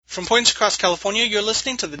From points across California, you're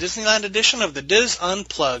listening to the Disneyland edition of the Diz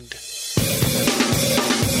Unplugged.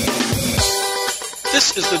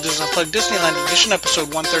 This is the Diz Unplugged Disneyland edition,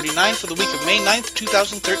 episode 139 for the week of May 9th,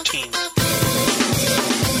 2013. The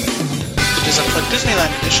Diz Unplugged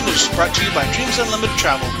Disneyland edition is brought to you by Dreams Unlimited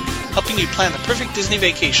Travel, helping you plan the perfect Disney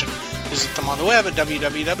vacation. Visit them on the web at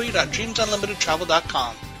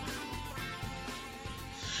www.dreamsunlimitedtravel.com.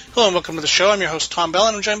 Hello and welcome to the show. I'm your host, Tom Bell,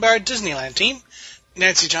 and I'm joined by our Disneyland team,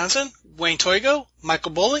 Nancy Johnson, Wayne Toigo,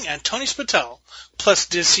 Michael Bowling, and Tony Spatel, plus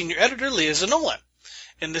Diz Senior Editor Leah Zanolla.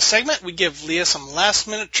 In this segment, we give Leah some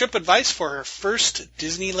last-minute trip advice for her first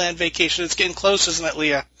Disneyland vacation. It's getting close, isn't it,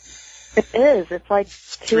 Leah? It is. It's like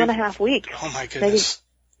 2.5 weeks. Oh, my goodness.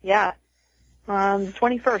 Maybe, yeah. The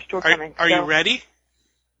 21st we're coming. Are you ready?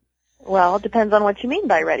 Well, it depends on what you mean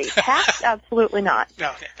by ready. Packed? Absolutely not.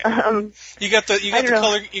 No. Okay. You got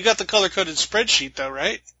the color-coded spreadsheet, though,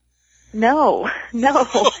 right? No.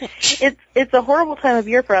 It's a horrible time of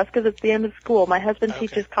year for us because it's the end of school. My husband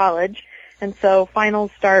teaches college, and so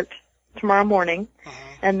finals start tomorrow morning.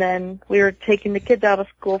 And then we were taking the kids out of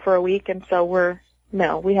school for a week, and so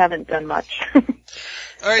we haven't done much. All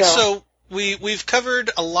right, so we've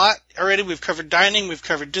covered a lot already. We've covered dining, we've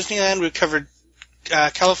covered Disneyland, we've covered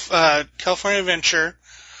California Adventure.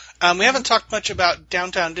 We haven't talked much about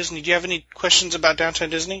Downtown Disney. Do you have any questions about Downtown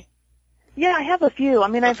Disney? Yeah, I have a few. I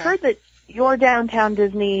mean, I've heard that your Downtown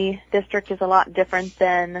Disney district is a lot different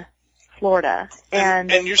than Florida. And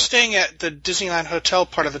you're staying at the Disneyland Hotel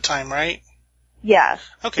part of the time, right? Yeah.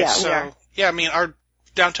 Okay, I mean, our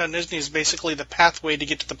Downtown Disney is basically the pathway to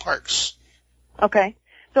get to the parks. Okay.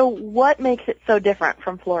 So what makes it so different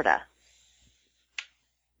from Florida?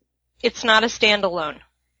 It's not a standalone.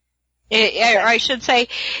 I should say,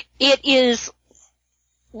 it is,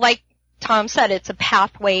 like Tom said, it's a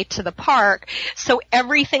pathway to the park, so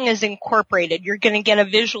everything is incorporated. You're going to get a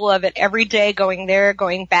visual of it every day going there,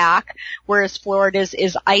 going back, whereas Florida's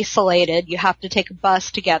is isolated. You have to take a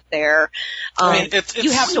bus to get there.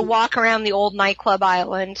 You have to walk around the old nightclub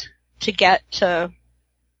island to get to,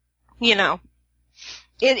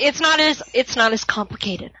 it's not as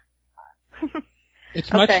complicated.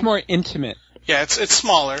 It's much more intimate. Yeah, it's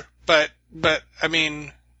smaller, but I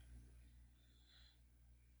mean.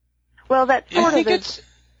 Well, I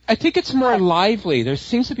think it's more lively. There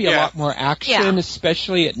seems to be a lot more action,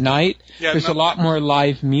 especially at night. Yeah, There's a lot more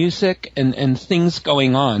live music and things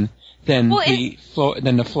going on than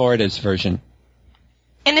the Florida's version.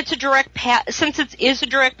 And it's a direct path. Since it is a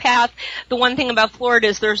direct path, the one thing about Florida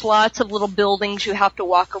is there's lots of little buildings you have to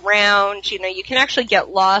walk around. You can actually get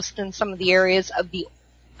lost in some of the areas of the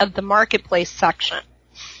marketplace section.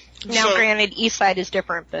 Now, granted, East Side is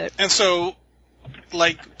different, but and so,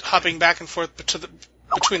 like hopping back and forth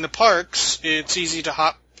between the parks, it's easy to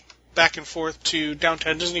hop back and forth to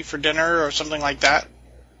Downtown Disney for dinner or something like that,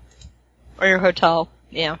 or your hotel.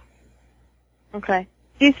 Yeah. Okay.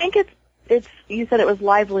 Do you think it's you said it was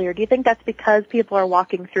livelier. Do you think that's because people are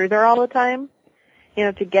walking through there all the time,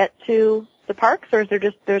 to get to the parks, or is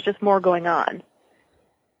there's just more going on?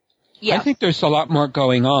 Yeah. I think there's a lot more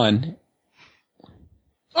going on.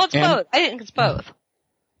 Well, it's both. I think it's both.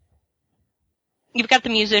 You've got the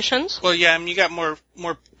musicians. Well, yeah, you got more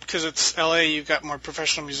because it's LA. You've got more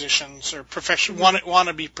professional musicians or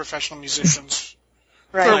wannabe professional musicians,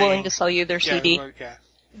 right? Who are willing to sell you their CD. Yeah.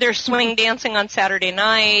 There's swing dancing on Saturday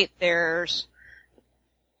night. There's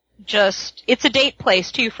it's a date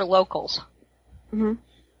place, too, for locals. Mm-hmm.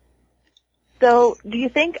 So, do you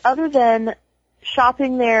think, other than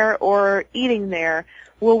shopping there or eating there,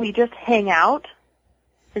 will we just hang out?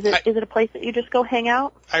 Is it a place that you just go hang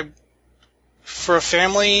out? For a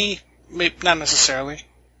family, maybe not necessarily.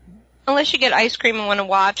 Unless you get ice cream and want to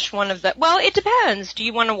watch one of the... Well, it depends. Do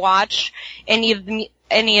you want to watch any of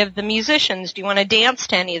the musicians? Do you want to dance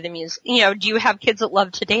to any of the music? Do you have kids that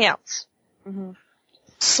love to dance? Mm-hmm.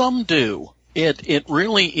 Some do. It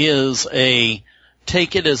really is a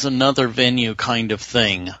take it as another venue kind of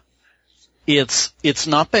thing. It's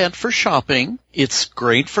not bad for shopping. It's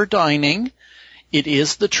great for dining. It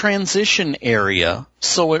is the transition area,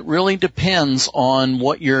 so it really depends on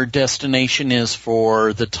what your destination is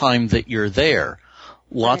for the time that you're there.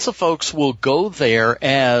 Lots of folks will go there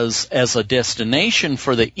as a destination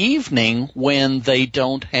for the evening when they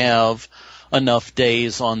don't have enough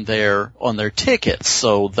days on their tickets,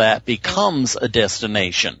 so that becomes a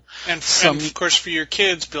destination. And of course for your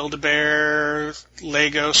kids, Build-A-Bear,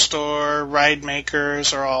 Lego Store, Ride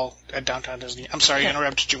Makers are all at Downtown Disney. I'm sorry, I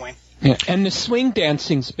interrupted you, Wayne. Yeah, and the swing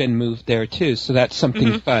dancing's been moved there too, so that's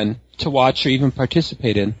something fun to watch or even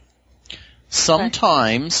participate in.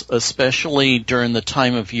 Sometimes, especially during the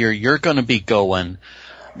time of year you're going to be going,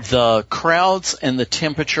 the crowds and the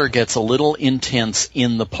temperature gets a little intense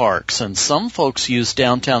in the parks, and some folks use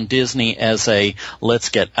Downtown Disney as a let's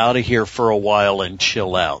get out of here for a while and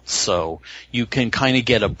chill out. So you can kind of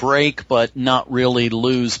get a break, but not really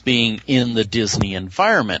lose being in the Disney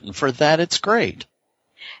environment, and for that it's great.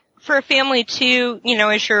 For a family too,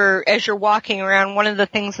 as you're walking around, one of the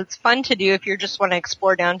things that's fun to do if you just want to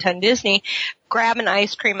explore Downtown Disney, grab an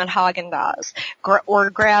ice cream at Haagen-Dazs,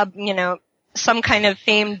 or grab, some kind of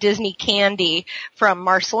famed Disney candy from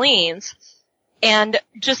Marceline's, and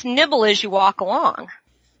just nibble as you walk along.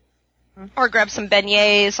 Or grab some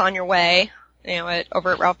beignets on your way,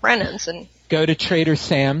 over at Ralph Brennan's, and go to Trader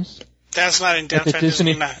Sam's. That's not in Downtown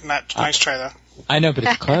Disney. Not nice try though. I know, but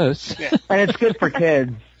it's close. Yeah. And it's good for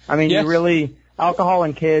kids. I mean, yes. Alcohol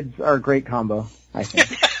and kids are a great combo, I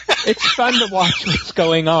think. It's fun to watch what's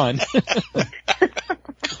going on.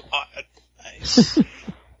 Nice.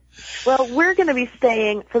 Well, we're going to be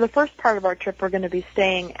staying, for the first part of our trip, we're going to be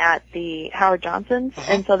staying at the Howard Johnson's,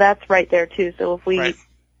 and so that's right there, too. So if we,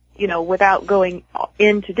 without going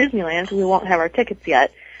into Disneyland, we won't have our tickets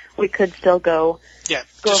yet, we could still go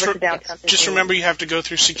over to downtown Disney. Just remember you have to go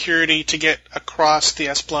through security to get across the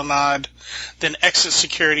Esplanade, then exit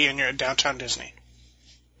security, and you're at downtown Disney.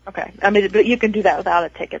 Okay. I mean, but you can do that without a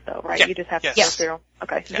ticket, though, right? Yep. You just have to go through.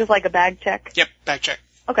 Okay. So just like a bag check? Yep, bag check.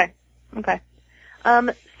 Okay.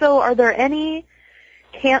 So are there any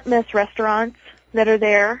can't-miss restaurants that are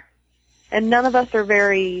there? And none of us are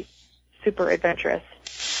very super adventurous.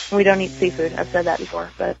 We don't eat seafood. I've said that before,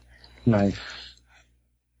 but... Nice.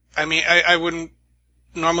 I mean, I wouldn't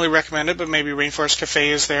normally recommend it, but maybe Rainforest Cafe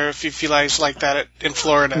is there if you guys like that in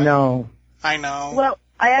Florida. No. I know. Well,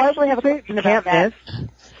 I actually have a question about that.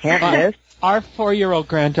 Can't miss. Our 4-year-old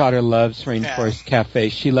granddaughter loves Rainforest Cafe.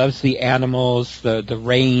 She loves the animals, the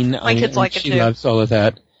rain. My kids like it too. She loves all of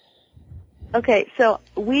that. Okay, so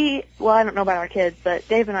I don't know about our kids, but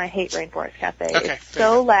Dave and I hate Rainforest Cafe. Okay, it's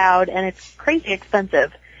so loud and it's crazy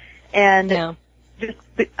expensive. And just,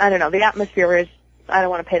 I don't know, the atmosphere is, I don't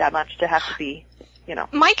want to pay that much to have to be,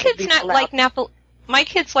 My kids like My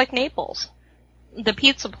kids like Naples, the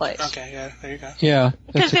pizza place. Okay, yeah, there you go. Yeah.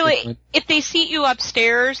 Because if they seat you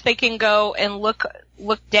upstairs, they can go and look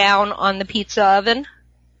down on the pizza oven.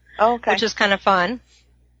 Oh, okay. Which is kind of fun.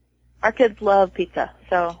 Our kids love pizza,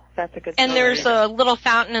 so that's a good And there's a little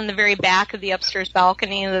fountain in the very back of the upstairs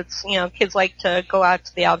balcony that's, kids like to go out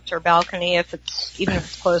to the outdoor balcony even if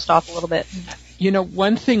it's closed off a little bit.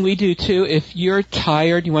 One thing we do too, if you're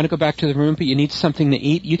tired, you want to go back to the room, but you need something to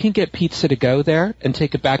eat, you can get pizza to go there and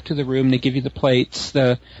take it back to the room. They give you the plates,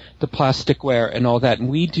 the plasticware and all that, and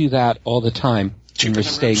we do that all the time when we're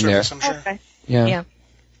staying there. I'm sure. Okay. Yeah.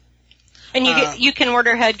 And you can order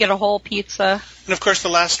ahead, get a whole pizza. And of course the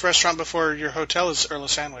last restaurant before your hotel is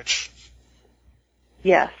Earl's Sandwich.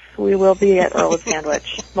 Yes, we will be at Earl's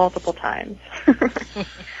Sandwich multiple times.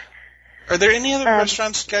 Are there any other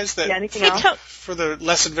restaurants, guys, that anything else? For the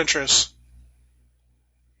less adventurous?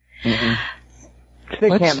 They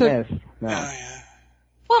can't miss. No. Oh, yeah.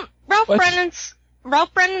 Well,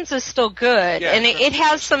 Ralph Brennan's is still good, and it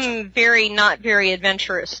has some not very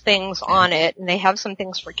adventurous things on it, and they have some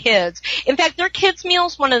things for kids. In fact, their kids'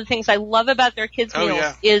 meals, one of the things I love about their kids'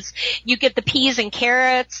 meals is you get the peas and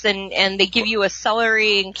carrots, and they give you a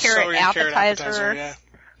celery and carrot appetizer. Yeah.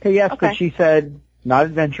 Okay, yes, but she said not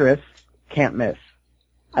adventurous, can't miss.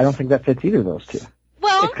 I don't think that fits either of those two.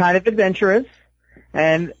 Well, it's kind of adventurous,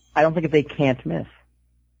 and I don't think they can't miss.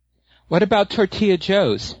 What about Tortilla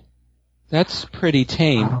Joe's? That's pretty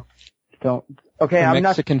tame. I'm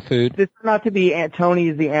Mexican food. This is not to be Tony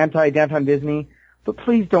is the anti-Downtown Disney, but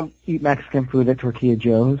please don't eat Mexican food at Tortilla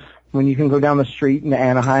Joe's when you can go down the street in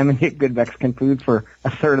Anaheim and get good Mexican food for a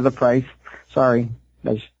third of the price. Sorry,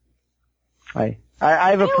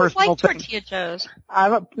 I have a personal thing. Tortilla Joe's.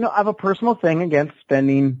 I have a personal thing against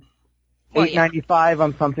spending $8.95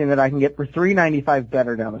 on something that I can get for $3.95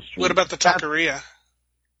 better down the street. What about the taqueria?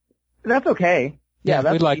 That's okay.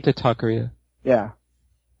 Yeah, we like the taqueria. Yeah.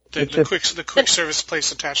 The quick service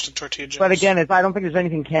place attached to Tortilla Joe's. But again, I don't think there's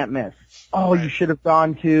anything can't miss. Oh, you should have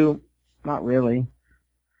gone to. Not really.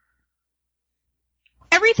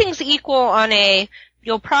 Everything's equal on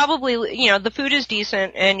you'll probably, the food is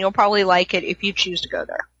decent and you'll probably like it if you choose to go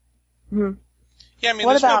there. Mm-hmm. Yeah, I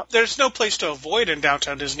mean, there's no place to avoid in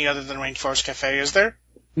Downtown Disney other than Rainforest Cafe, is there?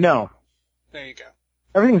 No. There you go.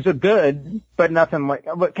 Everything's good, but nothing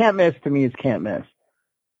what can't miss to me is can't miss.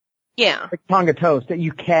 Yeah. Like Tonga toast,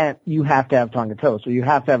 you have to have Tonga toast, or you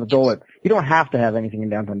have to have a Dole Whip. You don't have to have anything in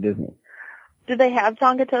Downtown Disney. Do they have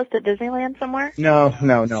Tonga toast at Disneyland somewhere? No.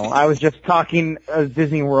 I was just talking a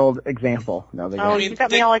Disney World example. No, they don't. You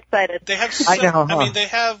got me all excited. They have some, I know. Huh? I mean, they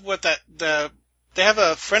have they have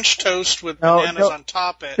a French toast with bananas on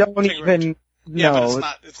top. Don't even. Yeah, no.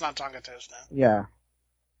 but it's not Tonga toast now. Yeah.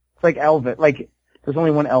 It's like Elvis. Like, there's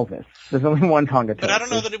only one Elvis. There's only one Tonga toast. But I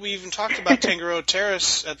don't know that we even talked about Tangaroa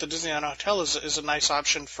Terrace at the Disneyland Hotel is a nice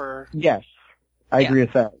option for... Yes. I agree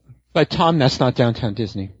with that. But Tom, that's not downtown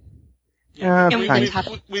Disney. Yeah,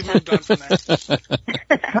 we've moved on from there.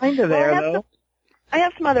 Kind of there, though. I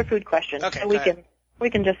have some other food questions. Okay, so we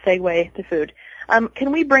can just segue to food.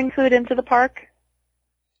 Can we bring food into the park?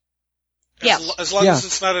 Yeah. As long as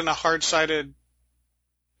it's not in a hard-sided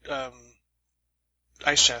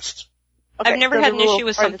ice chest. Okay, I've never had an issue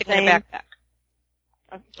with something in a backpack.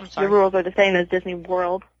 I'm sorry. The rules are the same as Disney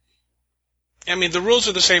World? I mean, the rules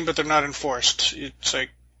are the same, but they're not enforced. It's like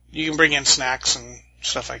you can bring in snacks and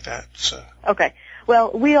stuff like that. So. Okay.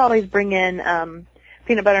 Well, we always bring in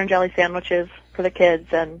peanut butter and jelly sandwiches for the kids,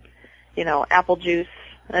 and apple juice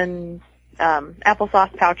and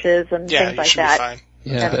applesauce pouches and things like that. Be fine.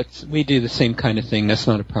 Yeah, we do the same kind of thing. That's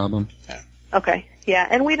not a problem. Yeah. Okay. Yeah,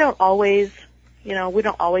 and we don't always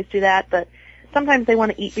do that, but sometimes they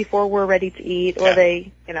want to eat before we're ready to eat, or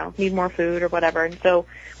they, need more food or whatever. And so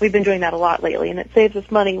we've been doing that a lot lately, and it saves us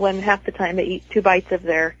money when half the time they eat 2 bites of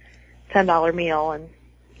their $10 meal, and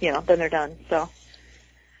then they're done. So,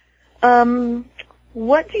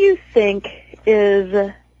 what do you think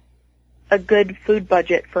is a good food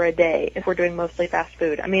budget for a day if we're doing mostly fast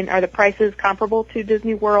food? I mean, are the prices comparable to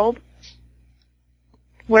Disney World,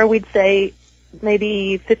 where we'd say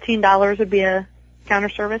maybe $15 would be a counter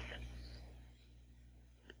service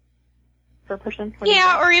per person?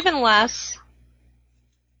 Yeah, or even less.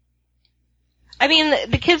 I mean,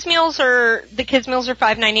 the kids' meals are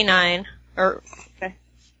 $5.99, or okay.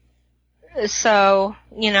 So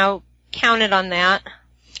count it on that.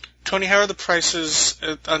 Tony, how are the prices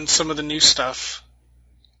on some of the new stuff?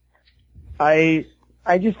 I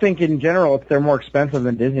just think in general they're more expensive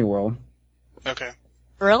than Disney World. Okay.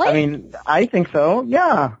 Really? I mean, I think so.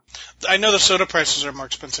 Yeah. I know the soda prices are more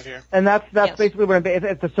expensive here. And that's basically what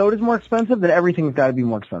if the soda's more expensive, then everything's got to be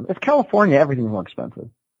more expensive. It's California, everything's more expensive.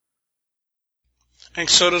 I think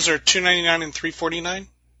sodas are $2.99 and $3.49.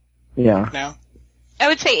 Yeah. Now. I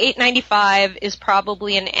would say $8.95 is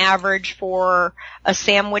probably an average for a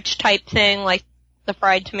sandwich type thing, like the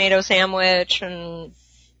fried tomato sandwich and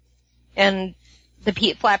the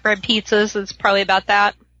flatbread pizzas. It's probably about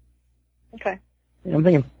that. Okay. Yeah, I'm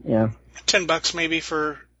thinking, yeah. $10 maybe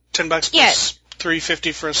for $10 plus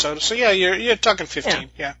 $3.50 for a soda. So yeah, you're talking 15.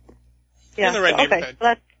 Yeah. In the right neighborhood. Okay, so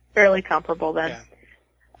that's fairly comparable then.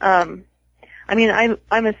 Yeah. I mean,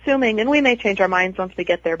 I'm assuming, and we may change our minds once we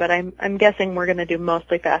get there, but I'm guessing we're going to do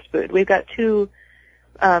mostly fast food. We've got two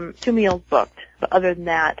meals booked, but other than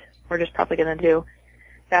that, we're just probably going to do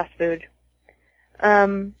fast food.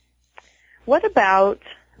 What about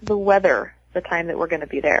the weather? The time that we're going to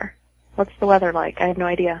be there, what's the weather like? I have no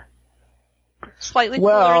idea. Slightly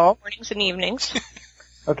cooler in the mornings and evenings.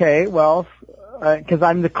 Okay, well, because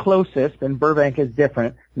I'm the closest, and Burbank is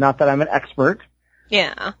different. Not that I'm an expert.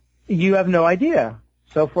 Yeah. You have no idea.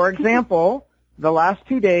 So, for example, the last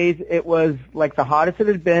 2 days, it was like the hottest it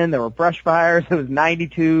had been. There were brush fires. It was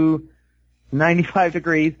 92, 95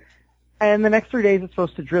 degrees. And the next 3 days, it's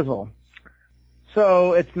supposed to drizzle.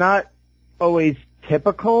 So, it's not always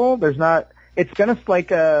typical. It's going to,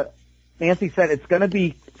 like Nancy said, it's going to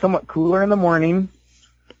be somewhat cooler in the morning.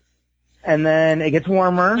 And then it gets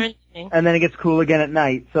warmer. And then it gets cool again at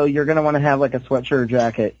night. So, you're going to want to have like a sweatshirt or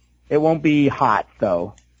jacket. It won't be hot,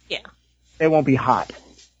 though. Yeah. It won't be hot.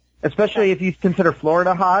 Especially if you consider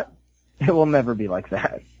Florida hot, it will never be like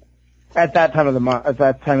that. At that time of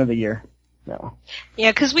the year. No.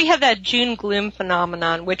 Yeah, because we have that June gloom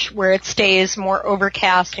phenomenon, where it stays more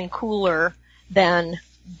overcast and cooler than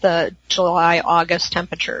the July, August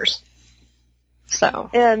temperatures. So.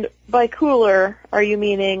 And by cooler, are you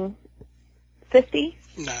meaning 50?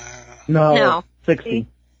 No. 60.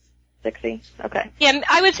 60? Okay. Yeah,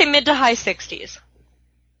 I would say mid to high 60s.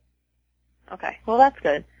 Okay. Well, that's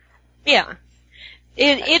good. Yeah.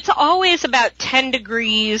 It's always about 10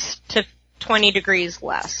 degrees to 20 degrees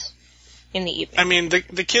less in the evening. I mean,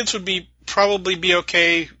 the kids would probably be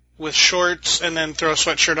okay with shorts and then throw a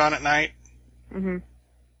sweatshirt on at night. Mm-hmm.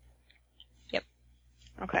 Yep.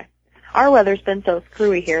 Okay. Our weather's been so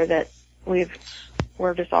screwy here that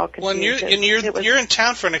we're just all confused. Well, you're in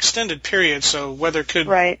town for an extended period, so weather could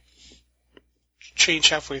change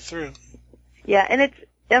halfway through. Yeah, and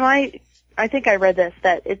I think I read this,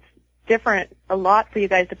 that it's different a lot for you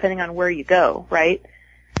guys depending on where you go, right?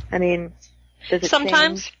 I mean, Does it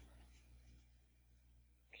sometimes change?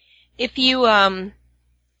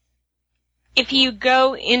 If you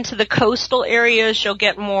go into the coastal areas, you'll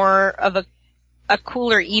get more of a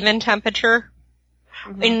cooler, even temperature.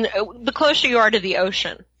 Mm-hmm. And the closer you are to the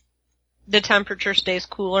ocean, the temperature stays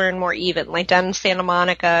cooler and more even. Like down in Santa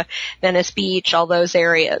Monica, Venice Beach, all those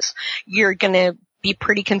areas, you're going to be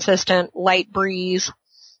pretty consistent, light breeze.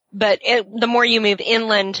 But the more you move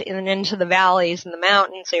inland and into the valleys and the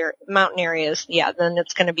mountain areas, yeah, then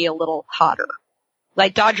it's going to be a little hotter.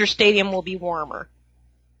 Like Dodger Stadium will be warmer.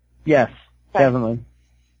 Yes, definitely.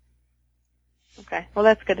 Okay, well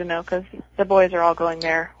that's good to know because the boys are all going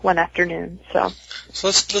there one afternoon. So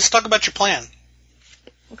let's talk about your plan.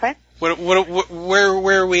 Okay.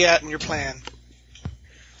 Where are we at in your plan?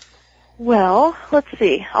 Well, let's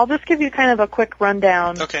see. I'll just give you kind of a quick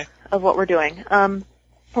rundown of what we're doing.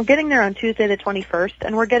 We're getting there on Tuesday the 21st,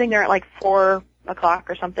 and we're getting there at like 4 o'clock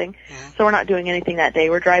or something. Mm-hmm. So we're not doing anything that day.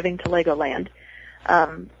 We're driving to Legoland.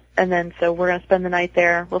 And then so we're going to spend the night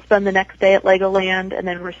there. We'll spend the next day at Legoland, and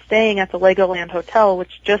then we're staying at the Legoland Hotel,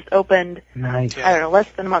 which just opened, I don't know, less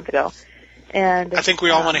than a month ago. And I think we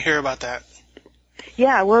all want to hear about that.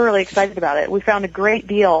 Yeah, we're really excited about it. We found a great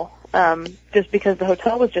deal just because the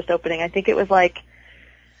hotel was just opening. I think it was like,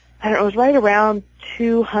 I don't know, it was right around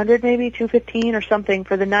 $200 maybe, $215 or something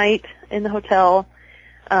for the night in the hotel,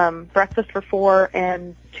 breakfast for $4,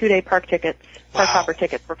 and 2-day park hopper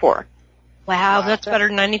tickets for $4. Wow, that's better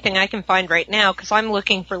than anything I can find right now because I'm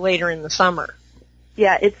looking for later in the summer.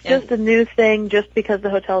 Yeah, it's just a new thing just because the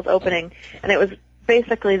hotel's opening, and it was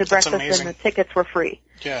basically the breakfast and the tickets were free.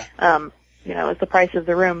 Yeah. You know, it's the price of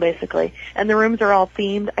the room basically, and the rooms are all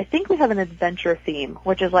themed. I think we have an adventure theme,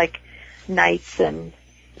 which is like knights and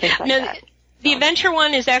things like that. The adventure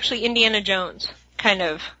one is actually Indiana Jones, kind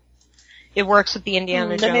of. It works with the Indiana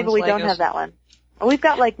Jones. Then maybe we Legos. don't have that one. We've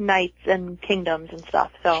got like knights and kingdoms and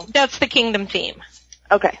stuff. So that's the kingdom theme.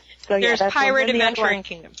 Okay. So there's that's pirate, adventure, and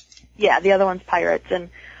kingdom. Yeah, the other one's pirates, and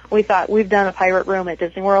we thought we've done a pirate room at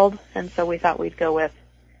Disney World, and so we thought we'd go with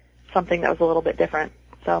something that was a little bit different.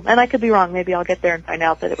 So, and I could be wrong. Maybe I'll get there and find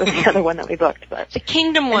out that it was the other one that we booked. But the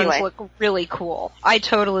kingdom ones look really cool. I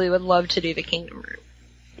totally would love to do the kingdom room.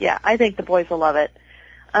 Yeah, I think the boys will love it.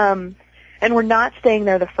 And we're not staying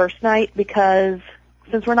there the first night because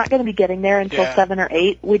since we're not going to be getting there until 7 or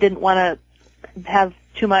 8, we didn't want to have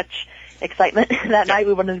too much excitement that night.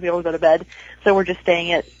 We wanted to be able to go to bed, so we're just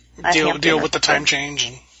staying at deal with the time change.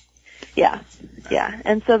 And yeah.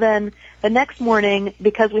 And so then the next morning,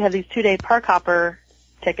 because we have these 2-day park hopper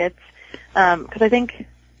tickets, because I think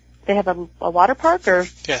they have a water park or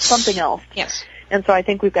something else. Yes. And so I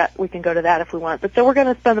think we can go to that if we want. But so we're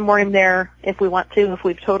going to spend the morning there if we want to. If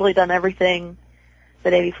we've totally done everything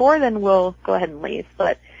the day before, then we'll go ahead and leave.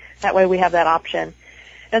 But that way we have that option.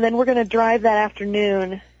 And then we're going to drive that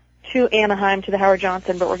afternoon to Anaheim to the Howard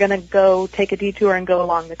Johnson, but we're going to go take a detour and go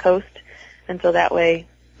along the coast. And so that way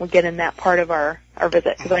we'll get in that part of our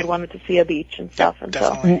visit because I wanted to see a beach and stuff. And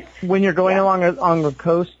definitely. So when you're going along the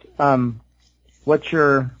coast, what's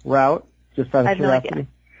your route? Just out of curiosity. I have no idea.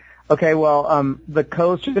 Okay, well, the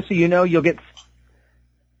coast, just so you know, you'll get,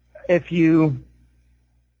 if you're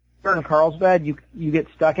in Carlsbad, you get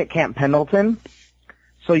stuck at Camp Pendleton,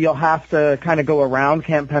 so you'll have to kind of go around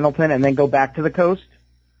Camp Pendleton and then go back to the coast.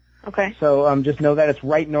 Okay. So just know that it's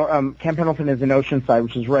right north. Camp Pendleton is in Oceanside,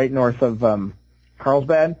 which is right north of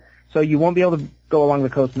Carlsbad. So you won't be able to go along the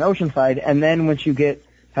coast in Oceanside, and then once you get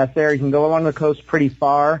past there, you can go along the coast pretty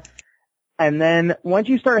far, and then once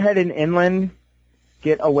you start heading inland,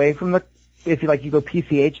 get away from if you go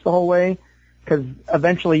PCH the whole way, because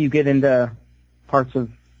eventually you get into parts of.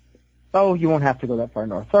 Oh, you won't have to go that far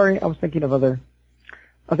north. Sorry, I was thinking of other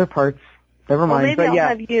parts. Never mind. Well, maybe I'll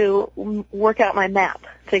have you work out my map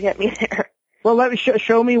to get me there. Well, let me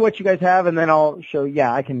show me what you guys have, and then I'll show.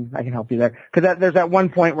 Yeah, I can help you there. Because there's that one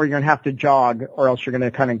point where you're gonna have to jog, or else you're gonna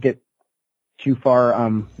kind of get too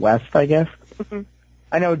far west, I guess. Mm-hmm.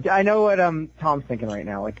 I know what Tom's thinking right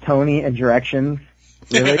now, like Tony and directions.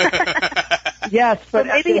 Really? Yes, but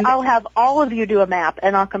maybe I'll have all of you do a map,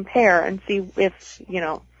 and I'll compare and see if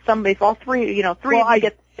if all three, three of you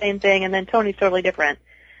get the same thing, and then Tony's totally different.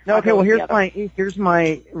 No, okay. Well, here's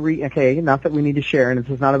my okay. Not that we need to share, and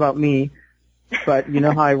this is not about me, but you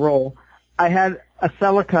know how I roll. I had a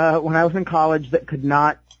Celica when I was in college that could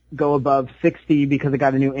not go above 60 because it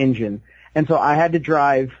got a new engine, and so I had to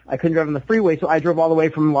drive. I couldn't drive on the freeway, so I drove all the way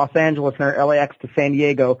from Los Angeles or LAX to San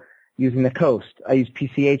Diego using the coast. I used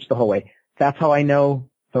PCH the whole way. That's how I know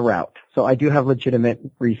the route. So I do have legitimate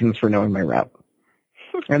reasons for knowing my route.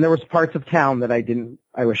 And there was parts of town that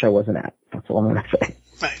I wish I wasn't at. That's all I'm going to say.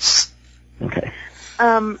 Nice. Okay.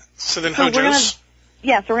 So then Hojo's?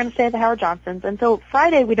 So we're going to stay at the Howard Johnsons. And so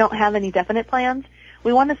Friday we don't have any definite plans.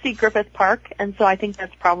 We want to see Griffith Park, and so I think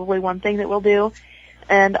that's probably one thing that we'll do.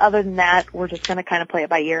 And other than that, we're just going to kind of play it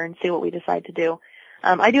by ear and see what we decide to do.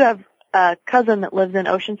 I do have a cousin that lives in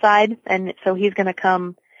Oceanside, and so he's going to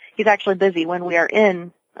come. He's actually busy when we are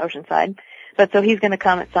in Oceanside, but so he's going to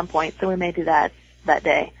come at some point, so we may do that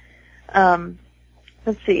day.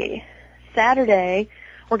 Let's see. Saturday,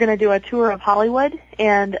 we're going to do a tour of Hollywood,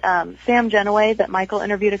 and Sam Genoway that Michael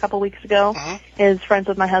interviewed a couple weeks ago is friends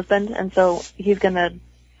with my husband, and so he's going to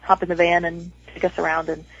hop in the van and take us around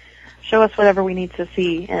and show us whatever we need to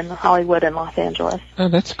see in Hollywood and Los Angeles. Oh,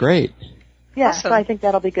 that's great. Yeah, awesome. So I think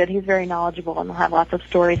that'll be good. He's very knowledgeable, and he'll have lots of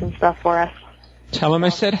stories and stuff for us. Tell him I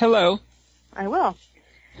said hello. I will.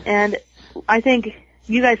 And I think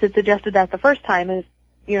you guys had suggested that the first time is,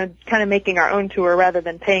 kind of making our own tour rather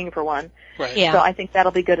than paying for one. Right. Yeah. So I think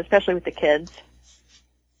that'll be good, especially with the kids.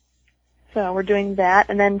 So we're doing that.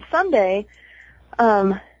 And then Sunday,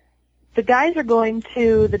 the guys are going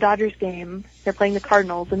to the Dodgers game. They're playing the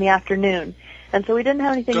Cardinals in the afternoon. And so we didn't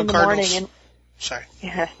have anything in the Cardinals. morning. Sorry.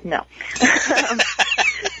 Yeah, no.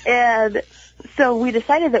 And so we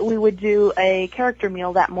decided that we would do a character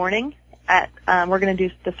meal that morning. We're going to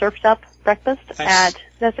do the Surf's Up breakfast that's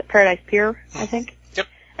at Paradise Pier, I think. Yep.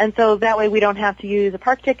 And so that way we don't have to use a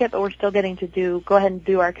park ticket, but we're still getting to go ahead and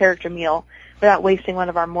do our character meal without wasting one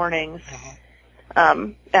of our mornings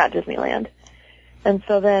at Disneyland. And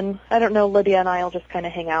so then, I don't know, Lydia and I will just kind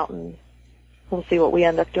of hang out and we'll see what we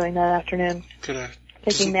end up doing that afternoon.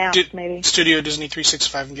 Taking naps, maybe. Studio Disney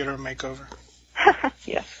 365 and get her a makeover.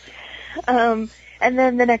 Yes. And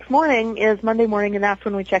then the next morning is Monday morning, and that's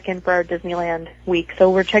when we check in for our Disneyland week.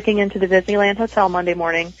 So we're checking into the Disneyland Hotel Monday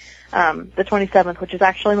morning, the 27th, which is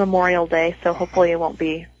actually Memorial Day, so hopefully it won't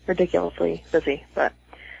be ridiculously busy. But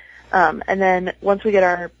and then once we get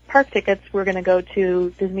our park tickets, we're going to go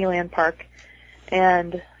to Disneyland Park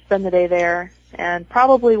and spend the day there, and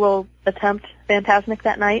probably we'll attempt Fantasmic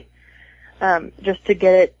that night, just to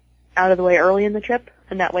get it out of the way early in the trip,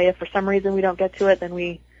 and that way if for some reason we don't get to it, then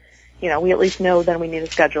we at least know then we need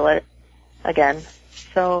to schedule it again.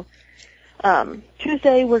 So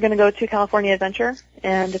Tuesday we're going to go to California Adventure,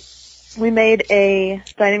 and we made a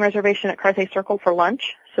dining reservation at Carthay Circle for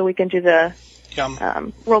lunch, so we can do the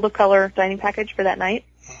World of Color dining package for that night.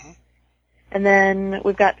 And then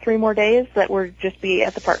we've got 3 more days that we'll just be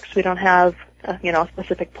at the parks. We don't have a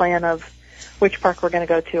specific plan of which park we're going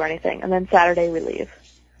to go to or anything. And then Saturday we leave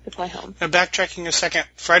to fly home. Now backtracking a second,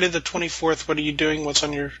 Friday the 24th, what are you doing? What's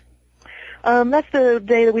on your... That's the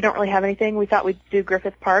day that we don't really have anything. We thought we'd do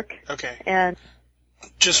Griffith Park. Okay. And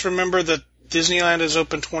just remember that Disneyland is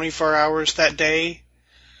open 24 hours that day,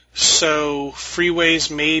 so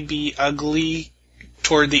freeways may be ugly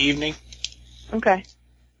toward the evening. Okay.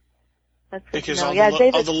 That's good because to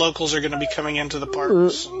know. all the locals are going to be coming into the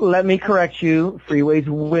parks. Let me correct you. Freeways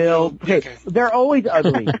will. Okay. They're always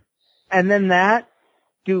ugly. And then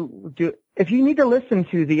if you need to listen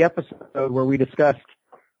to the episode where we discussed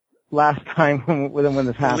last time when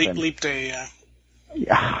this happened. Leap day,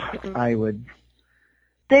 yeah. I would.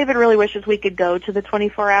 David really wishes we could go to the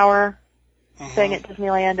 24-hour thing at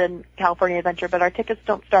Disneyland and California Adventure, but our tickets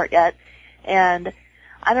don't start yet, and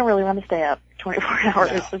I don't really want to stay up 24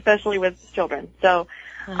 hours, especially with children. So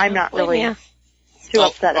I'm not really too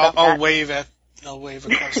upset about that. I'll wave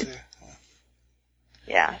across the...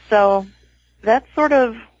 Yeah, so that's sort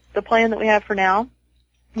of the plan that we have for now.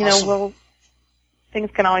 Awesome.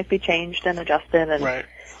 Things can always be changed and adjusted. And right.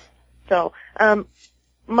 So,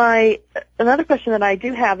 another question that I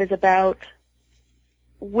do have is about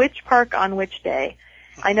which park on which day.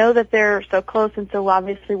 I know that they're so close, and so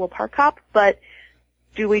obviously we'll park hop, but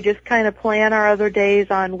do we just kind of plan our other days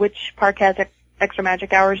on which park has extra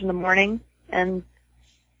magic hours in the morning and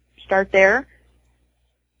start there?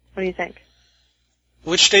 What do you think?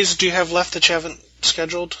 Which days do you have left that you haven't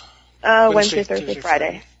scheduled? Wednesday, Thursday,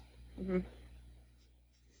 Friday. Mm-hmm.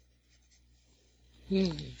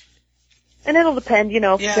 And it'll depend,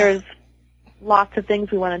 if there's lots of things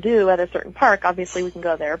we want to do at a certain park, obviously we can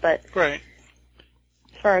go there, but right.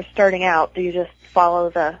 As far as starting out, do you just follow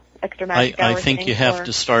the extra magic hour I think you have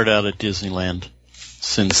to start out at Disneyland.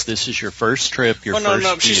 Since this is your first trip,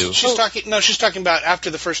 first view. She's talking about after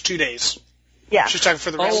the first 2 days. Yeah. She's talking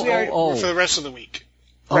for the rest for the rest of the week.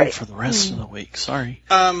 Oh, right. For the rest of the week. Sorry.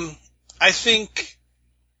 I think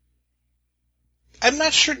I'm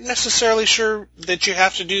not necessarily sure that you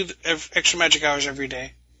have to do extra magic hours every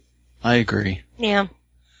day. I agree. Yeah.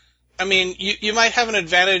 I mean, you might have an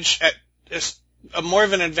advantage more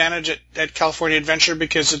of an advantage at California Adventure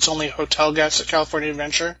because it's only hotel guests at California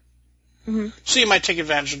Adventure. Mm-hmm. So you might take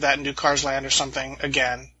advantage of that and do Cars Land or something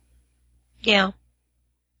again. Yeah.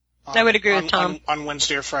 I would agree with Tom. On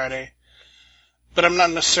Wednesday or Friday. But I'm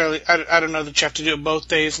not necessarily, I don't know that you have to do it both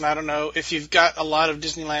days, and I don't know if you've got a lot of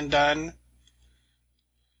Disneyland done,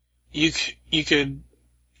 you could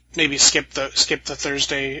maybe skip the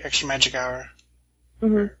Thursday extra magic hour.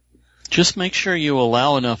 Mm-hmm. Just make sure you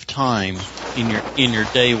allow enough time in your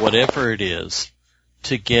day, whatever it is,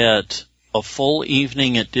 to get a full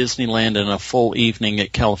evening at Disneyland and a full evening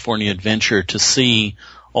at California Adventure to see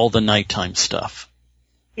all the nighttime stuff.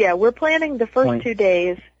 Yeah, we're planning the first 2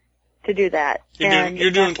 days to do that.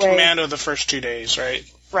 You're doing Commando the first 2 days, right?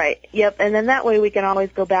 Right, yep, and then that way we can always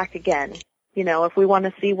go back again. You know, if we want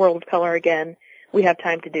to see World of Color again, we have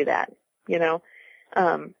time to do that, you know.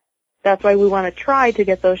 That's why we want to try to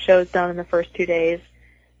get those shows done in the first 2 days.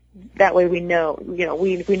 That way we know, you know,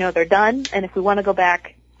 we know they're done, and if we want to go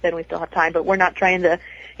back, then we still have time, but we're not trying to,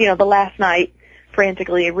 you know, the last night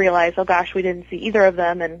frantically realize, oh gosh, we didn't see either of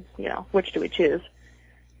them, and, you know, which do we choose?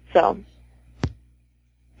 So,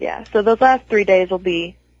 yeah, so those last 3 days will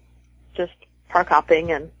be just park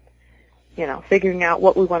hopping and, you know, figuring out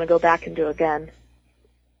what we want to go back and do again.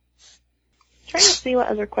 Trying to see what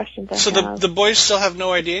other questions I have. So the boys still have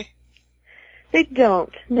no idea? They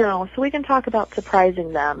don't, no, so we can talk about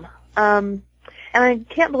surprising them. And I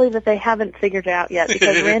can't believe that they haven't figured it out yet,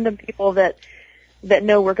 because random people that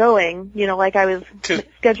know we're going, you know, like I was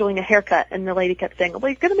scheduling a haircut, and the lady kept saying, well,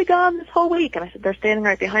 you're going to be gone this whole week. And I said, they're standing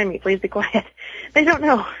right behind me. Please be quiet. They don't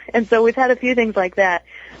know. And so we've had a few things like that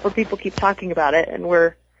where people keep talking about it, and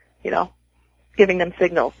we're, you know, giving them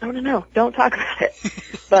signals. No, don't talk about it.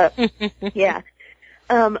 But, yeah.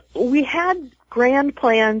 We had grand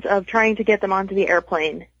plans of trying to get them onto the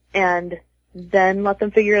airplane and then let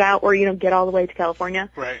them figure it out, or, you know, get all the way to California.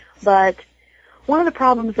 Right. But one of the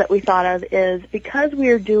problems that we thought of is because we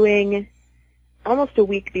are doing almost a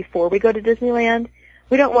week before we go to Disneyland,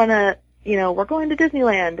 we don't want to, you know, we're going to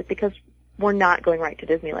Disneyland, because we're not going right to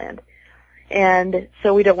Disneyland. And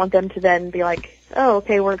so we don't want them to then be like, oh,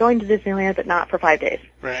 okay, we're going to Disneyland, but not for 5 days.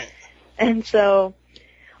 Right. And so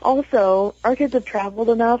also, our kids have traveled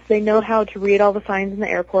enough. They know how to read all the signs in the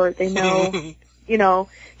airport. They know, you know,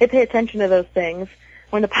 they pay attention to those things.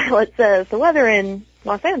 When the pilot says the weather in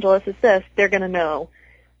Los Angeles is this, they're going to know.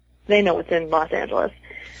 They know what's in Los Angeles.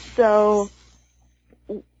 So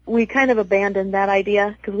we kind of abandoned that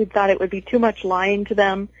idea because we thought it would be too much lying to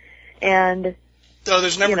them. And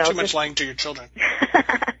there's never too much lying to your children.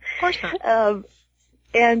 Of course not.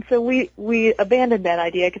 And so we abandoned that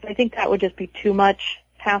idea because I think that would just be too much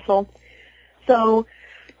hassle. So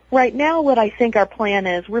right now what I think our plan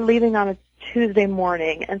is, we're leaving on a Tuesday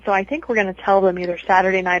morning, and so I think we're going to tell them either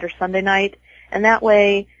Saturday night or Sunday night, and that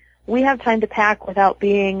way we have time to pack without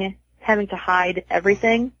having to hide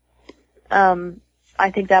everything.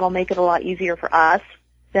 I think that'll make it a lot easier for us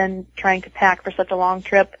than trying to pack for such a long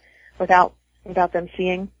trip without them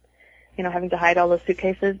seeing, you know, having to hide all those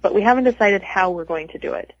suitcases. But we haven't decided how we're going to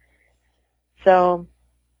do it. So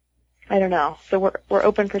I don't know. So we're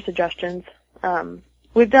open for suggestions.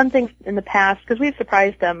 We've done things in the past because we've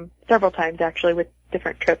surprised them several times actually with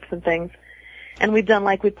different trips and things. And we've done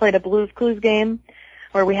we played a Blue's Clues game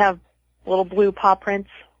where we have little blue paw prints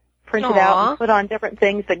printed out and put on different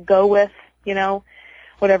things that go with, you know,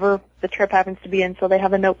 whatever the trip happens to be in. So they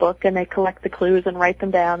have a notebook and they collect the clues and write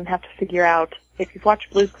them down and have to figure out, if you've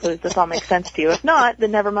watched Blue's Clues, this all makes sense to you. If not,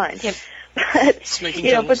 then never mind. Yep. But,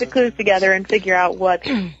 you know, put the clues together and figure out what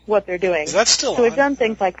they're doing. Is that still So we've done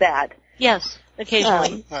things like that. Yes,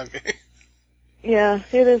 occasionally. Okay. Yeah,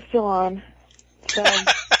 it is still on. So,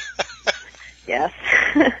 yes.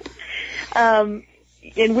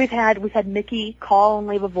 And we've had Mickey call and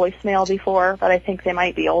leave a voicemail before, but I think they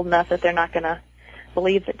might be old enough that they're not going to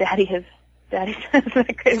believe that Daddy has not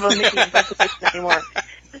great of a Mickey impersonation anymore.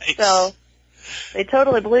 Nice. So they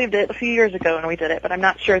totally believed it a few years ago when we did it, but I'm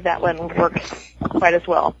not sure that one would work quite as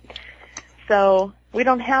well. So we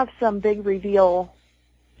don't have some big reveal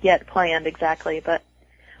yet planned exactly, but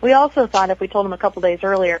we also thought if we told them a couple days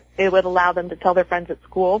earlier, it would allow them to tell their friends at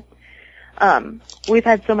school. We've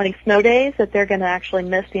had so many snow days that they're going to actually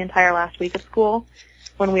miss the entire last week of school.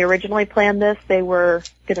 When we originally planned this, they were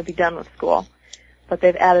going to be done with school, but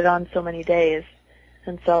they've added on so many days,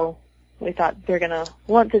 and so we thought they're going to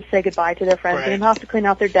want to say goodbye to their friends Right. and have to clean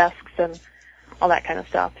out their desks and all that kind of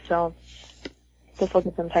stuff. So this will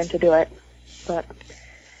give them time to do it. But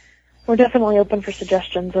we're definitely open for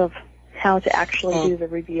suggestions of how to actually do the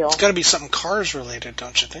reveal. It's got to be something Cars related,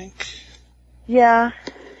 don't you think? Yeah,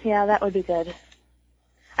 that would be good.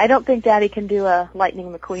 I don't think Daddy can do a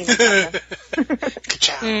Lightning McQueen.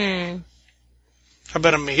 Ka-chow. How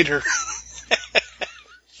about a meter?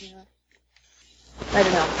 Yeah. I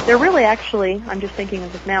don't know. They're really actually, I'm just thinking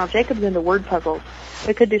of this now, Jacob's into word puzzles.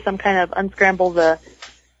 We could do some kind of unscramble the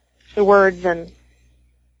words, and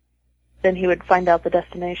then he would find out the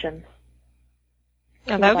destination.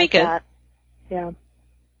 Yeah, that would be good. That. Yeah.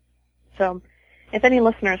 So, if any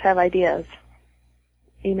listeners have ideas,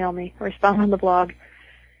 email me, respond on the blog.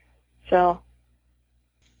 So.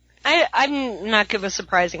 I'm not good with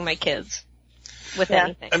surprising my kids with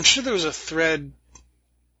anything. I'm sure there was a thread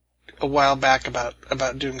a while back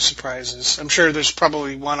about doing surprises. I'm sure there's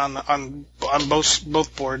probably one on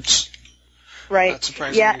both boards. Right.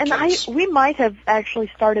 Yeah, and we might have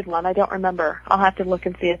actually started one. I don't remember. I'll have to look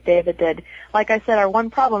and see if David did. Like I said, our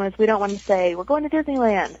one problem is we don't want to say we're going to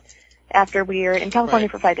Disneyland after we are in California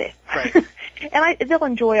for 5 days. Right. And they'll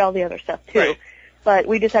enjoy all the other stuff too. Right. But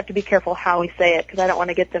we just have to be careful how we say it, because I don't want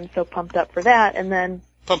to get them so pumped up for that, and then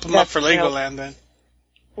pump them up for Legoland then.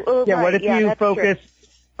 Yeah. What if you focus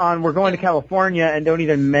on we're going to California and don't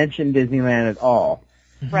even mention Disneyland at all?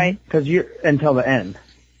 Right. Because you're until the end.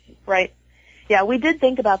 Right. Yeah, we did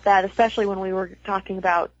think about that, especially when we were talking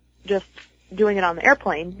about just doing it on the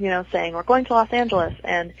airplane, saying we're going to Los Angeles,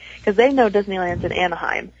 and because they know Disneyland's in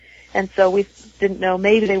Anaheim, and so we didn't know,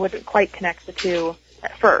 maybe they wouldn't quite connect the two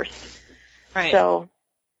at first. Right. So,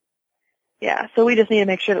 yeah, so we just need to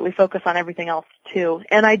make sure that we focus on everything else too.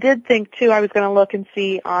 And I did think too, I was going to look and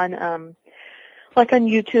see on, like on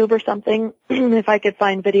YouTube or something, if I could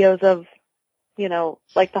find videos of,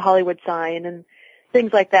 like the Hollywood sign and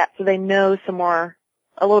things like that, so they know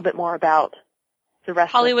a little bit more about the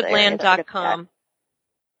rest of the area. Hollywoodland.com.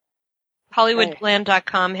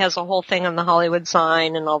 Hollywoodland.com has a whole thing on the Hollywood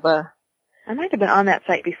sign and all the... I might have been on that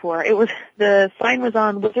site before. The sign was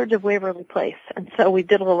on Wizards of Waverly Place, and so we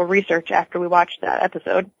did a little research after we watched that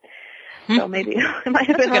episode. So maybe it might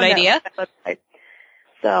have been a good idea. That website.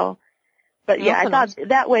 So, but yeah, I thought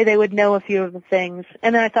that way they would know a few of the things.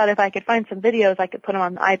 And then I thought if I could find some videos, I could put them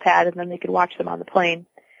on the iPad, and then they could watch them on the plane.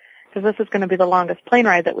 Because this is going to be the longest plane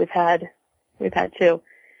ride that we've had too.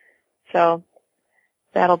 So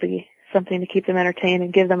that'll be something to keep them entertained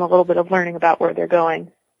and give them a little bit of learning about where they're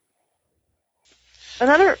going.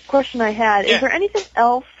 Another question I had, is there anything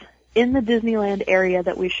else in the Disneyland area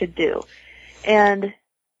that we should do? And,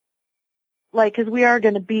 because we are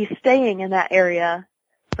going to be staying in that area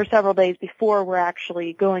for several days before we're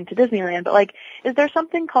actually going to Disneyland, but, is there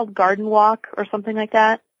something called Garden Walk or something like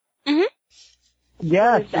that? Mm-hmm.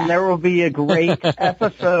 Yes, and there will be a great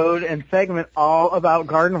episode and segment all about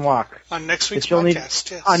Garden Walk. On next week's podcast,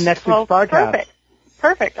 yes. On next week's podcast.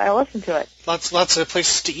 Perfect. I'll listen to it. Lots of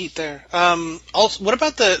places to eat there. Also, what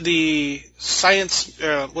about the science?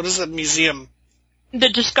 What is that museum? The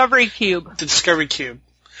Discovery Cube. The Discovery Cube.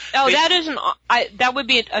 Oh, that would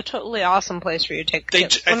be a totally awesome place for you to take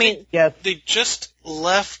kids. Yes. They just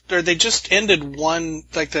left, or they just ended one,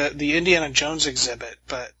 the Indiana Jones exhibit,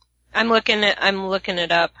 but I'm looking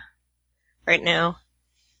it up right now.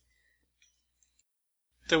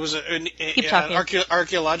 There was an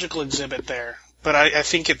archaeological exhibit there. But I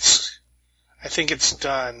think it's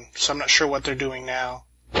done, so I'm not sure what they're doing now.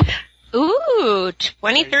 Ooh,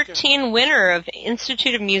 2013 winner of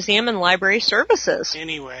Institute of Museum and Library Services.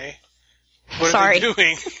 Anyway, what are they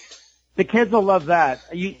doing? The kids will love that.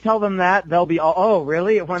 You tell them that, they'll be all, oh,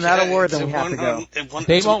 really? It won that award, then we have to go.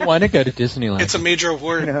 They won't want to go to Disneyland. It's a major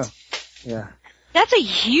award. Yeah. That's a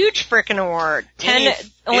huge frickin' award. 10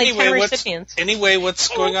 recipients. Anyway, what's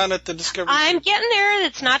going on at the Discovery? I'm getting there.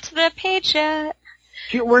 It's not to the page yet.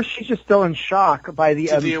 She's just still in shock by the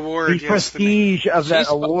award, the prestige of that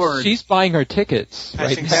award. She's buying her tickets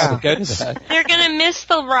right now to go to that. They're going to miss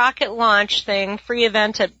the rocket launch thing, free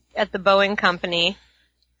event at the Boeing Company,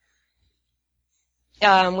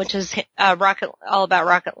 which is all about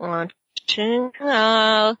rocket launch. May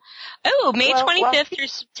 25th through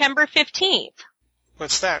September 15th.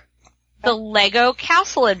 What's that? The Lego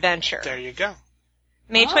Castle Adventure. There you go.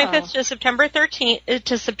 May 25th to September 13th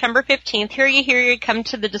to September 15th. Here you come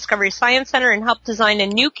to the Discovery Science Center and help design a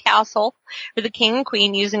new castle for the King and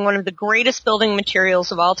Queen using one of the greatest building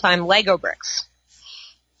materials of all time, Lego bricks.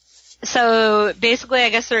 So basically, I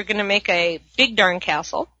guess they're going to make a big darn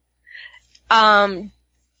castle. June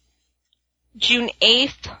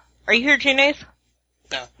 8th. Are you here June 8th?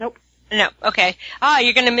 No. Nope. No, okay.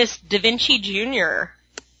 You're going to miss Da Vinci Jr.,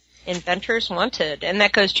 Inventors Wanted, and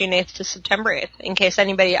that goes June 8th to September 8th, in case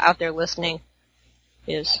anybody out there listening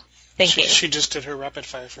is thinking. She just did her rapid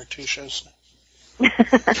fire for 2 shows.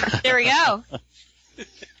 There we go.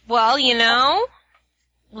 Well,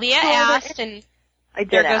 Leah asked, and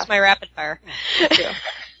there goes my rapid fire.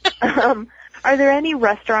 Are there any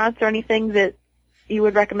restaurants or anything that, you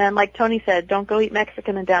would recommend, like Tony said, don't go eat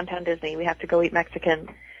Mexican in downtown Disney. We have to go eat Mexican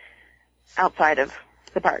outside of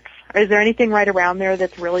the parks. Is there anything right around there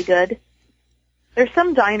that's really good? There's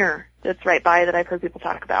some diner that's right by that I've heard people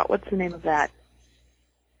talk about. What's the name of that?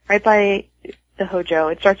 Right by the Hojo.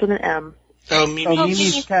 It starts with an M. Oh,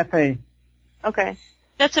 Mimi's Cafe. Okay.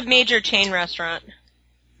 That's a major chain restaurant.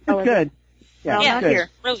 It's good. Yeah, not here.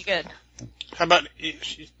 Really good. How about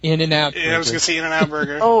In-N-Out? Yeah, I was going to say In-N-Out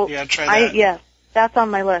Burger. Oh, yeah, try that. Yes, that's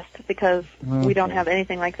on my list because we don't have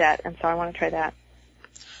anything like that, and so I want to try that.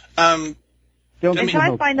 And can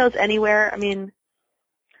I find those anywhere? I mean,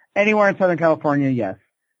 anywhere in Southern California, yes.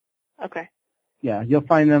 Okay. Yeah, you'll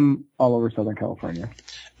find them all over Southern California.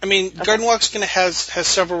 I mean, Garden Walk's has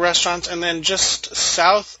several restaurants, and then just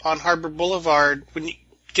south on Harbor Boulevard, when you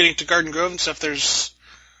getting to Garden Grove and stuff, there's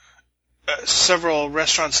several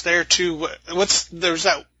restaurants there too. There's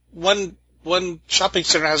that one shopping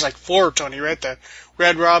center that has like 4, Tony, right? The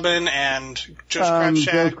Red Robin and Joe's Crab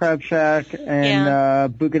Shack. Joe's Crab Shack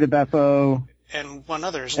and Buca de Beppo. And one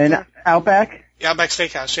other, isn't there? Outback? Outback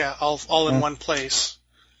Steakhouse, yeah, all in one place.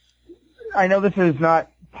 I know this is not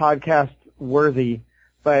podcast worthy,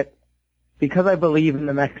 but because I believe in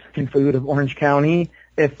the Mexican food of Orange County,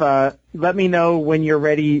 let me know when you're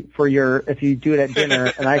ready for if you do it at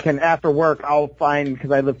dinner, and I can, after work, I'll find,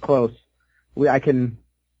 because I live close, I can,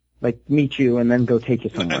 meet you and then go take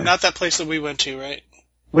you somewhere. And not that place that we went to, right?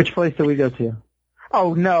 Which place did we go to?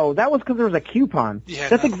 Oh, no, that was because there was a coupon. Yeah,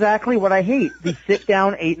 That's exactly what I hate. The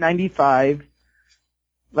sit-down $8.95,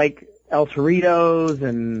 like El Torritos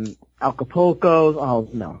and Acapulco's. Oh,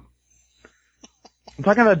 no. I'm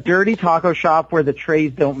talking about a dirty taco shop where the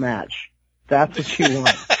trays don't match. That's what you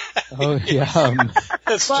want. Oh, yeah.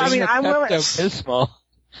 That's I'm willing.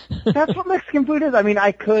 That's what Mexican food is. I mean,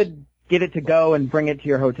 I could get it to go and bring it to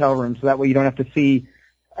your hotel room so that way you don't have to see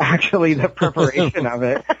actually the preparation of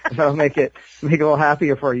it. That'll make it a little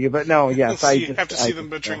happier for you. But no, yes, you have to see them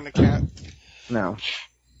butchering the cat. No.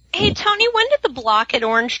 Hey, Tony, when did the block at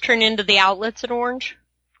Orange turn into the outlets at Orange?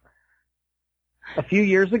 A few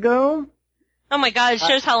years ago. Oh my God, it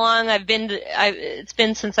shows how long it's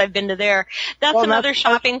been since I've been to there. That's another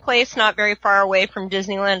shopping place not very far away from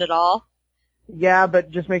Disneyland at all. Yeah,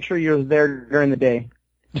 but just make sure you're there during the day.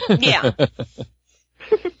 Yeah.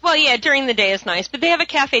 Well, yeah, during the day is nice, but they have a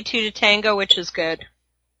Cafe 2 to Tango, which is good.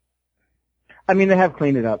 I mean, they have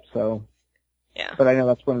cleaned it up, so. Yeah. But I know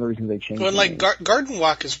that's one of the reasons they changed it. Well, Garden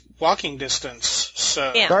Walk is walking distance,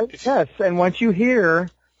 so. Yeah. Yes, and once you hear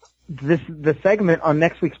the segment on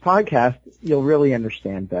next week's podcast, you'll really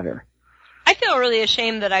understand better. I feel really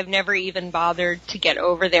ashamed that I've never even bothered to get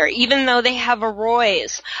over there, even though they have a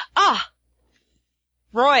Roy's.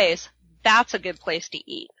 Roy's. That's a good place to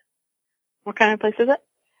eat. What kind of place is it?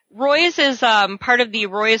 Roy's is part of the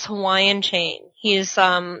Roy's Hawaiian chain. He's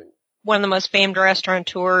one of the most famed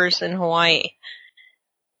restaurateurs in Hawaii.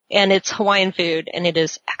 And it's Hawaiian food, and it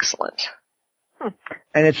is excellent.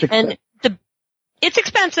 And it's expensive. It's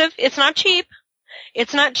expensive. It's not cheap.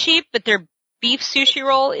 It's not cheap, but their beef sushi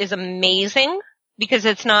roll is amazing because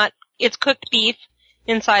it's cooked beef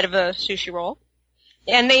inside of a sushi roll.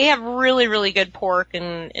 And they have really, really good pork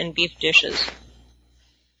and beef dishes.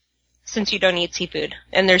 Since you don't eat seafood.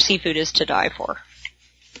 And their seafood is to die for.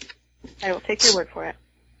 I will take your word for it.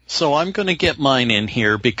 So I'm going to get mine in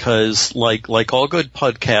here because, like all good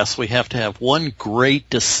podcasts, we have to have one great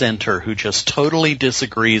dissenter who just totally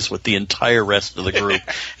disagrees with the entire rest of the group.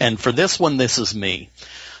 And for this one, this is me.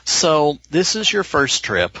 So this is your first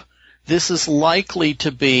trip. This is likely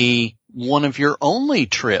to be one of your only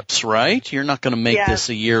trips, right? You're not going to make this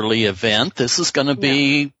a yearly event. This is going to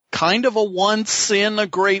be kind of a once in a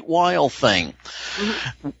great while thing.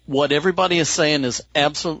 Mm-hmm. What everybody is saying is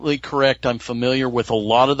absolutely correct. I'm familiar with a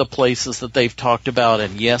lot of the places that they've talked about,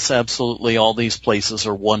 and yes, absolutely, all these places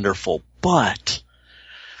are wonderful. But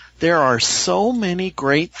there are so many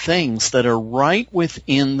great things that are right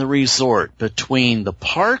within the resort, between the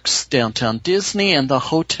parks, downtown Disney, and the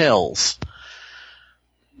hotels.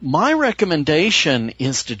 My recommendation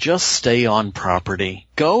is to just stay on property.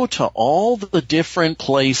 Go to all the different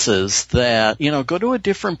places go to a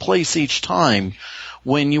different place each time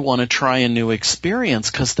when you want to try a new experience,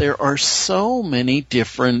 because there are so many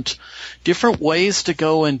different ways to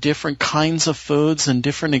go and different kinds of foods and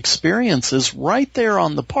different experiences right there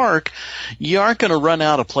on the park. You aren't going to run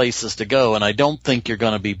out of places to go, and I don't think you're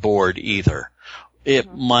going to be bored either.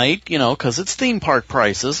 It might, because it's theme park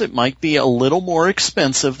prices, it might be a little more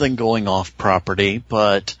expensive than going off property,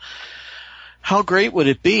 but how great would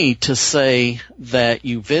it be to say that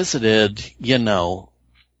you visited,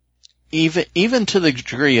 even to the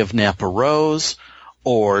degree of Napa Rose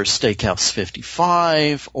or Steakhouse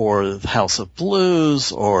 55, or the House of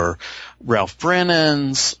Blues, or Ralph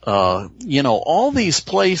Brennan's, all these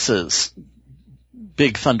places,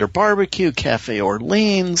 Big Thunder Barbecue, Cafe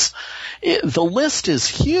Orleans. The list is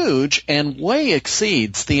huge and way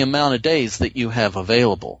exceeds the amount of days that you have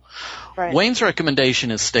available. Right. Wayne's recommendation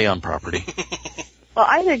is stay on property. Well,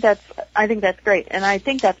 I think that's great, and I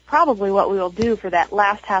think that's probably what we will do for that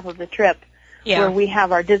last half of the trip. Yeah. Where we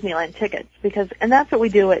have our Disneyland tickets, and that's what we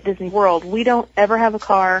do at Disney World. We don't ever have a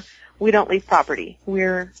car. We don't leave property.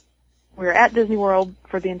 We're at Disney World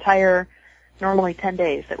for the entire, normally 10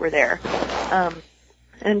 days that we're there.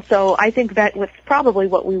 And so I think that was probably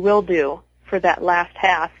what we will do for that last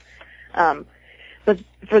half. And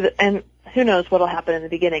who knows what'll happen in the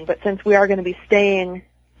beginning, but since we are going to be staying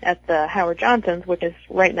at the Howard Johnson's, which is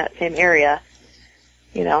right in that same area,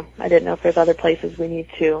 I didn't know if there's other places we need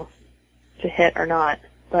to hit or not,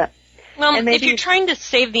 but if you're trying to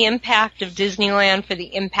save the impact of Disneyland for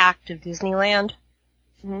the impact of Disneyland,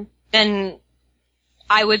 then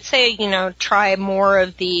I would say try more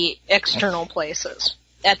of the external places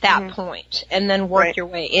at that point, and then work your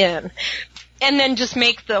way in, and then just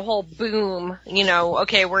make the whole boom.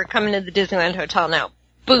 Okay, we're coming to the Disneyland Hotel now.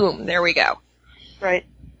 Boom, there we go. Right.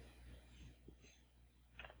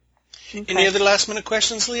 Okay. Any other last minute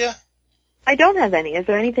questions, Leah? I don't have any. Is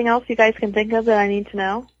there anything else you guys can think of that I need to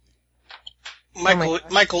know?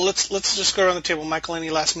 Michael, let's just go around the table. Michael, any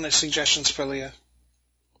last minute suggestions for Leah?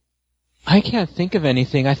 I can't think of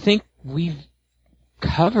anything. I think we've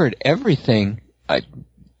covered everything. I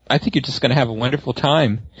think you're just going to have a wonderful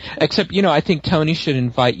time. Except, I think Tony should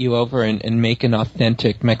invite you over and make an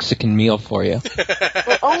authentic Mexican meal for you.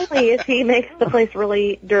 Well, only if he makes the place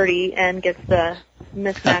really dirty and gets the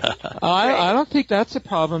mismatched. I don't think that's a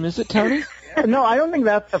problem, is it, Tony? No, I don't think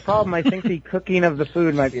that's the problem. I think the cooking of the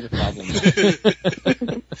food might be the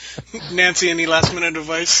problem. Nancy, any last minute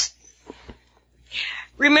advice?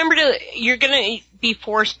 Remember you're going to be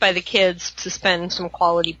forced by the kids to spend some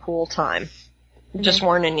quality pool time. Just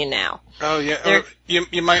warning you now. Oh, yeah.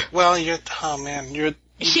 You might, you're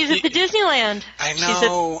she's at the Disneyland. I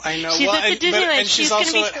know. She's at the Disneyland. And she's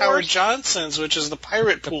also at Howard Johnson's, which is the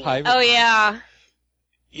pirate pool. Oh, yeah.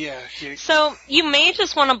 Yeah. So you may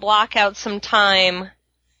just want to block out some time,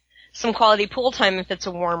 some quality pool time if it's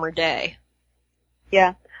a warmer day.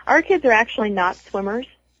 Yeah. Our kids are actually not swimmers.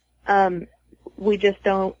 We just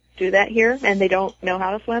don't do that here, and they don't know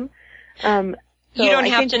how to swim. So you don't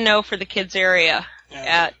have to know for the kids area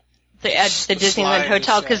at the Disneyland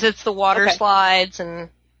Hotel because it's the water slides and.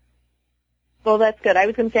 Well, that's good. I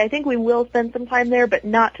was going to say I think we will spend some time there, but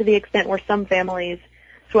not to the extent where some families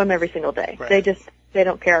swim every single day. Right. They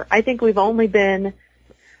don't care. I think we've only been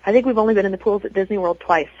in the pools at Disney World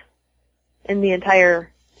twice in the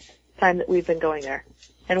entire time that we've been going there,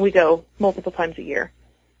 and we go multiple times a year.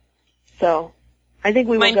 So I think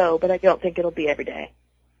we will go, but I don't think it'll be every day.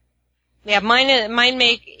 Yeah, mine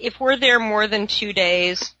make, if we're there more than 2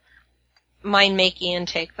 days, mine make Ian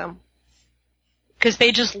take them. Because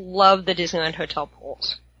they just love the Disneyland Hotel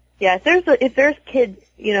pools. Yeah, if there's kids,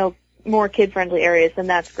 more kid-friendly areas, then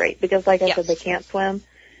that's great. Because like I said, they can't swim.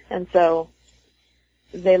 And so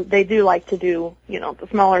they do like to do, the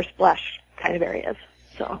smaller splash kind of areas.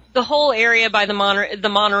 So the whole area by the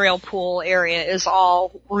monorail pool area is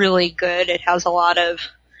all really good. It has a lot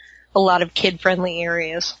of kid-friendly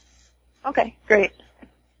areas. Okay, great.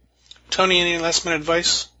 Tony, any last minute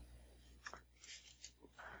advice?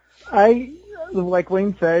 Like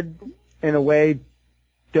Wayne said, in a way,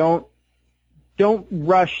 don't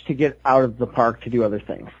rush to get out of the park to do other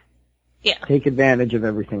things. Yeah. Take advantage of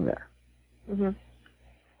everything there. Mm-hmm.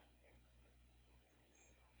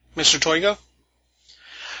 Mr. Toigo?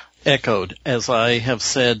 Echoed, as I have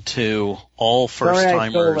said to all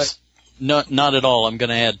first-timers. Not at all. I'm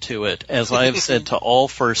going to add to it. As I have said to all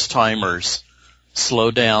first-timers,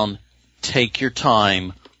 slow down, take your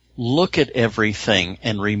time, look at everything,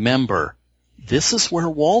 and remember, this is where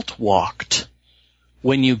Walt walked.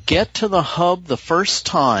 When you get to the hub the first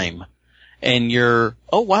time, and you're,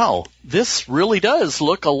 oh wow, this really does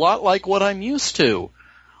look a lot like what I'm used to.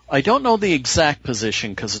 I don't know the exact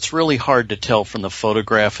position because it's really hard to tell from the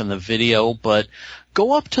photograph and the video, but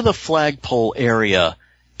go up to the flagpole area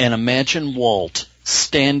and imagine Walt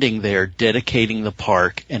standing there dedicating the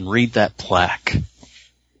park and read that plaque.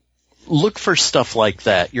 Look for stuff like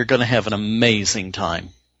that. You're going to have an amazing time.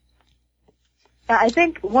 I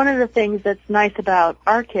think one of the things that's nice about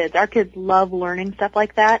our kids love learning stuff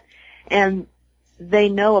like that, and they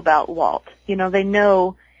know about Walt. They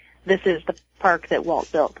know this is the park that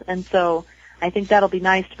Walt built. And so I think that'll be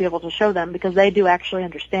nice to be able to show them because they do actually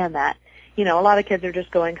understand that. a lot of kids are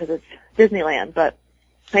just going because it's Disneyland, but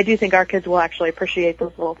I do think our kids will actually appreciate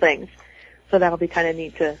those little things. So that'll be kind of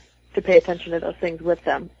neat to pay attention to those things with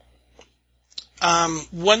them.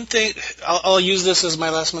 One thing, I'll use this as my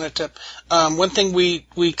last minute tip. One thing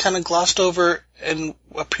we kind of glossed over in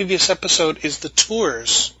a previous episode is the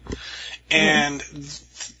tours. And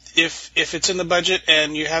if it's in the budget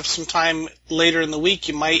and you have some time later in the week,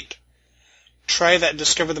 you might try that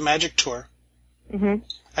Discover the Magic tour. Mm-hmm.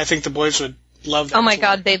 I think the boys would love that. Oh my tour.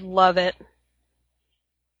 God, they'd love it.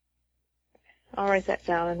 I'll write that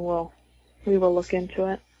down and we will look into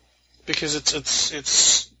it. Because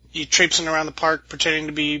it's you traipsing around the park pretending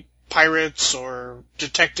to be pirates or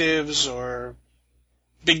detectives or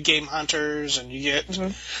big game hunters, and you get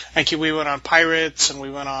like we went on pirates and we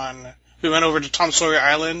went over to Tom Sawyer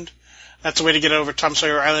Island. That's a way to get over Tom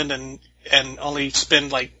Sawyer Island and only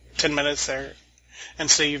spend like 10 minutes there and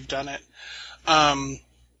say you've done it. And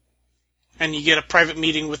you get a private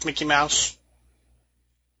meeting with Mickey Mouse.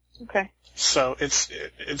 Okay. So it's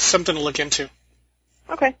something to look into.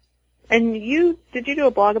 Okay. And did you do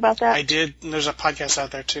a blog about that? I did, and there's a podcast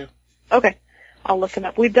out there too. Okay. I'll look it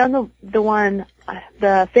up. We've done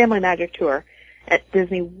the Family Magic Tour at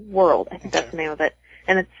Disney World. I think that's the name of it.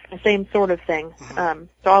 And it's the same sort of thing.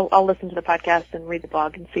 So I'll listen to the podcast and read the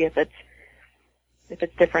blog and see if it's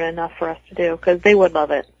different enough for us to do, because they would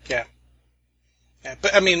love it. Yeah. Yeah,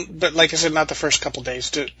 but like I said, not the first couple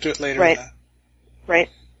days. Do it later. Right. Right.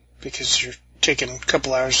 Because you're taking a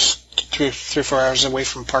couple hours, 3 or 4 hours away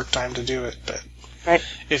from park time to do it. But right.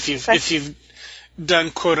 if you've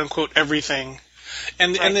done quote unquote everything,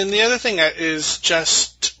 and then the other thing is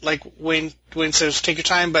just like Wayne says, take your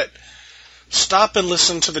time, but stop and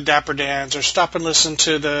listen to the Dapper Dans, or stop and listen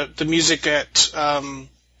to the music at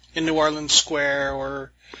in New Orleans Square,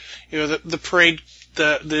 or the parade,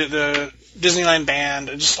 the Disneyland band,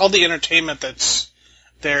 and just all the entertainment that's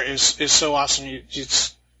there is so awesome. You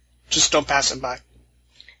just don't pass it by.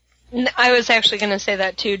 I was actually going to say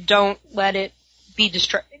that too. Don't let it be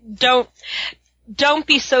Don't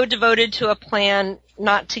be so devoted to a plan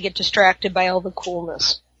not to get distracted by all the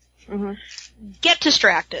coolness. Mm-hmm. Get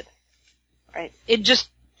distracted. Right. It just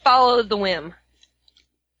follow the whim.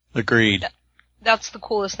 Agreed. That's the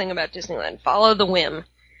coolest thing about Disneyland. Follow the whim.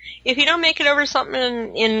 If you don't make it over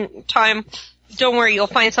something in time, don't worry, you'll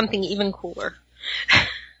find something even cooler.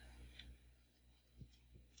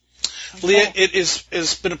 Okay. Leah,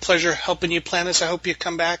 it's been a pleasure helping you plan this. I hope you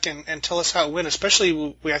come back and tell us how it went.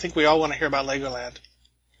 Especially, I think we all want to hear about Legoland.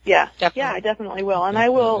 Yeah, definitely. Yeah, I definitely will. And I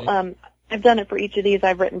will, I've done it for each of these.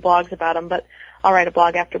 I've written blogs about them, but I'll write a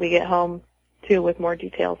blog after we get home, too, with more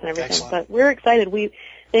details and everything. Excellent. But we're excited. We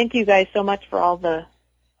thank you guys so much for all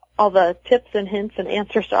the tips and hints and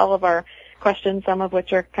answers to all of our questions, some of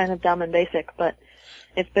which are kind of dumb and basic, but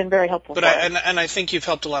it's been very helpful. But I think you've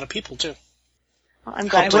helped a lot of people, too. Well, I'm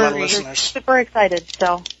glad. We're super excited,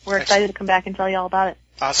 so we're excited to come back and tell you all about it.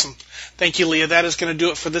 Awesome. Thank you, Leah. That is going to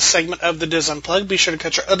do it for this segment of the Diz Unplugged. Be sure to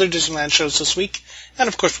catch our other Disneyland shows this week. And,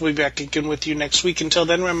 of course, we'll be back again with you next week. Until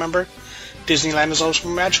then, remember, Disneyland is always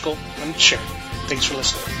more magical when it's shared. Thanks for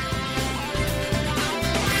listening.